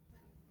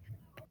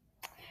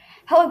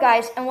Hello,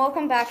 guys, and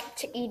welcome back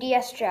to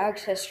EDS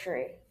Jags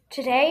History.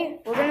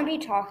 Today, we're going to be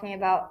talking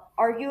about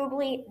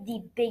arguably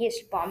the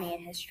biggest bombing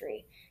in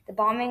history, the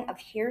bombing of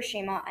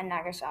Hiroshima and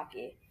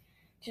Nagasaki.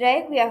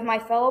 Today, we have my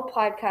fellow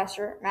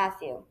podcaster,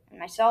 Matthew,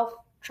 and myself,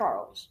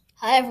 Charles.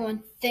 Hi,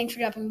 everyone. Thanks for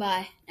dropping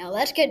by. Now,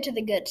 let's get to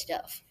the good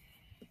stuff.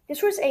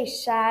 This was a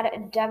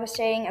sad,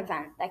 devastating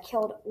event that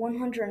killed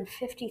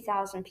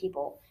 150,000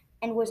 people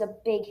and was a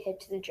big hit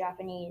to the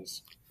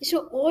Japanese. This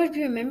will always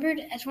be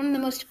remembered as one of the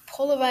most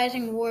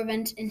polarizing war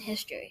events in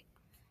history.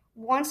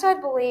 One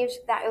side believes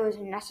that it was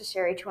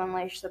necessary to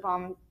unleash the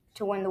bomb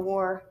to win the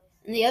war,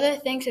 And the other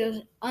thinks it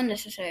was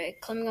unnecessary,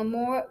 claiming a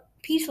more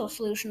peaceful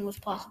solution was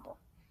possible.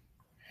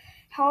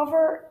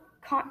 However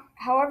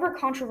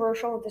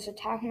controversial this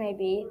attack may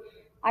be,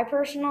 I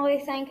personally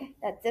think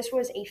that this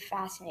was a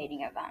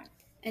fascinating event.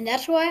 And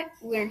that's why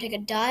we're going to take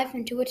a dive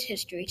into its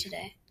history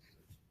today.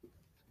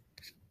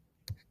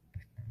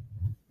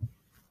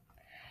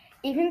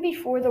 Even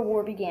before the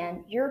war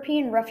began,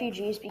 European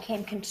refugees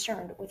became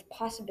concerned with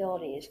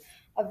possibilities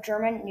of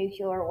German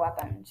nuclear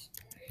weapons.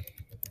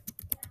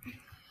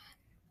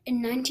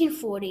 In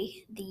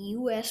 1940, the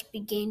U.S.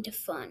 began to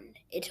fund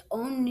its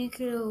own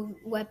nuclear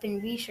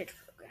weapon research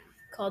program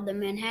called the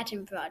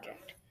Manhattan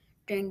Project.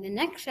 During the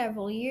next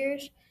several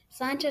years,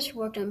 scientists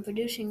worked on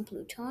producing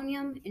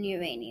plutonium and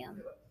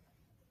uranium.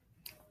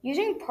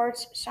 Using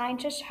parts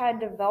scientists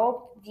had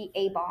developed the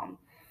A-bomb.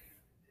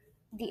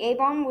 The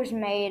A-bomb was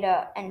made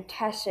and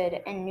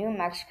tested in New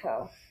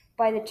Mexico.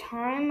 By the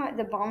time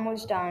the bomb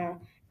was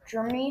done,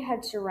 Germany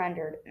had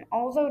surrendered, and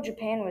although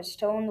Japan was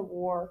still in the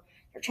war,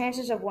 their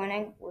chances of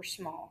winning were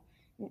small.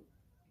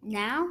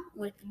 Now,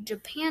 with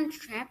Japan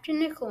trapped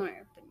in a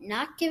corner but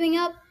not giving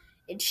up,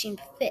 it seemed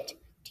fit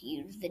to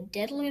use the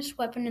deadliest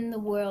weapon in the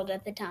world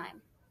at the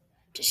time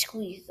to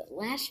squeeze the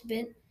last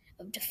bit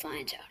of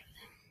defiance out of them.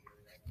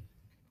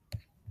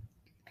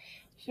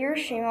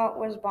 Hiroshima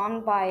was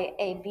bombed by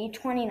a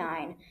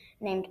B-29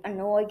 named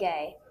Enola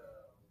Gay,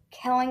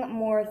 killing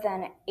more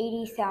than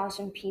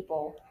 80,000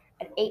 people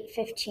at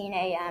 8:15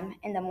 a.m.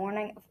 in the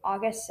morning of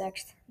August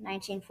 6,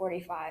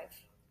 1945.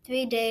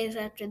 3 days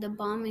after the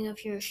bombing of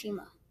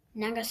Hiroshima,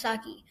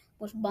 Nagasaki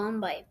was bombed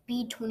by a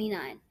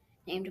B-29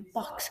 named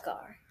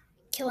Boxcar,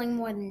 killing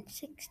more than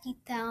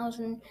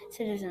 60,000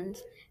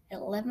 citizens at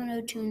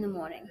 11:02 in the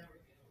morning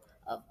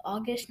of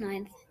August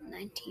 9th,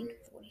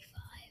 1945.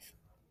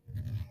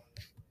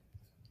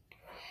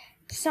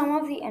 Some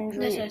of the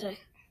injuries. Sorry.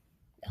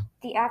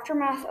 The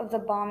aftermath of the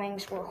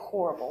bombings were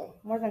horrible.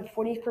 More than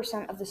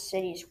 40% of the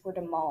cities were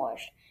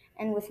demolished,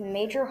 and with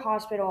major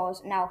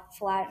hospitals now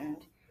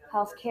flattened,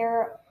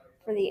 healthcare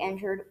for the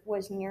injured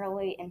was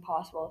nearly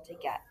impossible to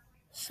get.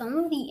 Some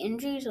of the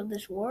injuries of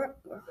this war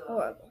were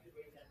horrible.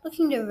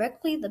 Looking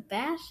directly, the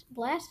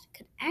blast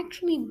could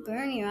actually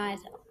burn your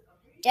eyes out.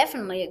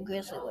 Definitely a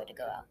grisly way to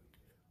go out.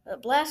 But a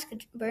blast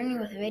could burn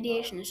you with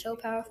radiation is so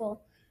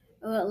powerful,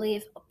 it will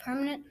leave a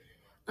permanent,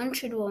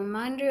 untreatable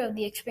reminder of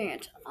the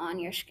experience on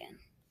your skin.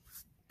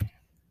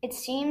 It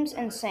seems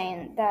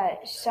insane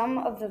that some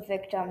of the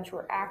victims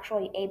were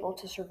actually able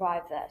to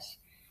survive this.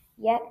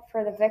 Yet,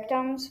 for the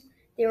victims,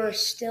 there were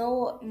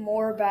still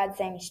more bad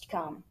things to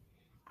come.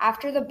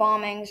 After the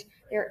bombings,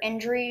 their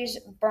injuries,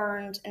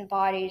 burns, and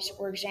bodies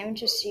were examined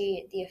to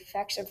see the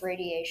effects of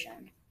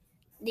radiation.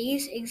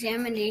 These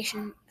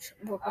examinations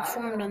were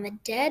performed on the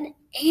dead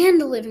and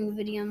the living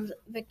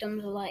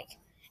victims alike.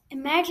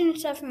 Imagine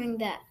suffering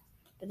that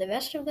for the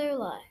rest of their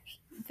lives.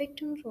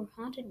 Victims were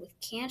haunted with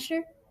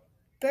cancer,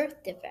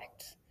 birth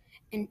defects,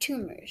 and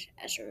tumors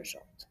as a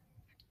result.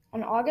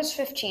 On August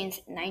 15,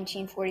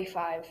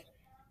 1945,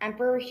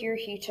 Emperor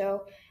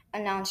Hirohito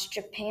announced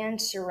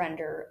Japan's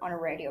surrender on a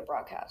radio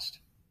broadcast.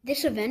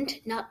 This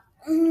event not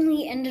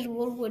only ended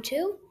World War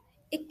II,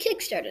 it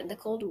kickstarted the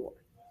Cold War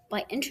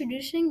by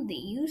introducing the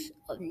use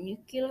of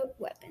nuclear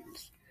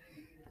weapons.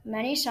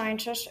 Many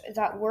scientists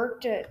that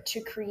worked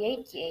to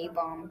create the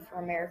A-bomb for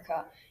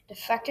America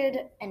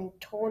defected and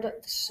told the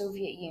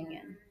Soviet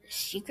Union. The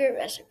secret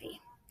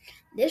recipe.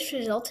 This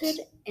resulted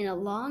in a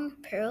long,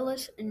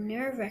 perilous, and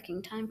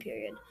nerve-wracking time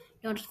period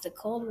known as the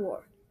Cold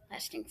War,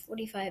 lasting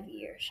 45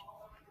 years.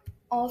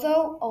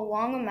 Although a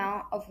long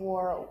amount of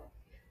war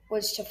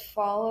was to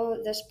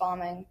follow this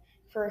bombing,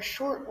 for a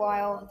short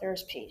while there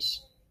was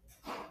peace.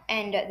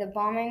 And the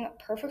bombing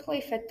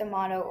perfectly fit the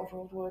motto of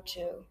World War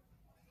II,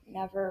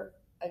 never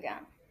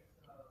again.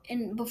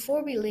 And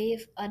before we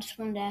leave, I just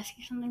wanted to ask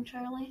you something,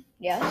 Charlie.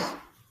 Yes?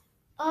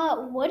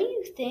 What do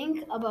you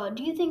think about,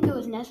 do you think it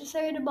was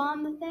necessary to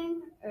bomb the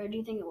thing, or do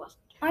you think it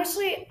wasn't?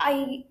 Honestly,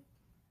 I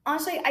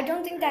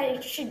don't think that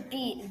it should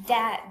be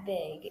that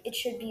big. It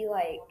should be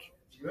like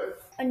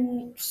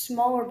a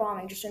smaller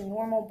bombing, just a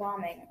normal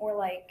bombing, or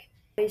like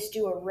always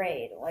do a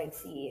raid, like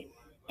the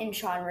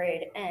Incheon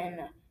raid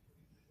in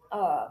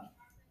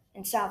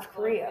South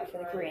Korea for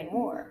the Korean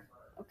War.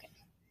 Okay,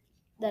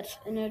 that's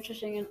an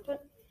interesting input.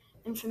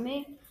 And for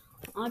me,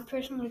 I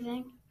personally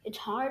think it's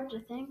hard to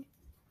think,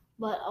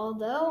 but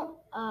although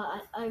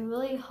I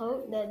really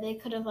hope that they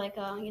could have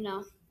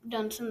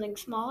done something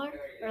smaller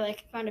or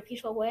like found a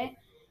peaceful way.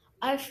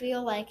 I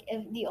feel like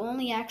if the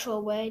only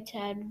actual way to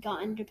have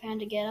gotten Japan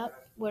to get up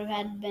would have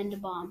had been to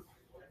bomb.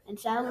 And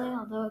sadly,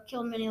 although it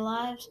killed many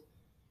lives,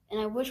 and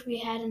I wish we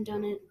hadn't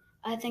done it,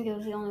 I think it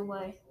was the only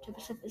way to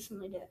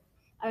pacifistly do it.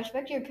 I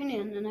respect your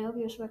opinion, and I hope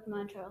you respect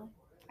mine, Charlie.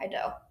 I do.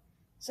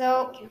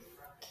 So, Thank you.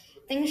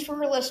 thanks for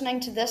listening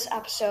to this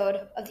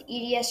episode of the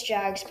EDS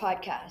Jags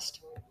podcast.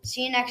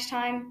 See you next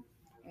time,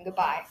 and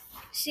goodbye.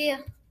 See ya.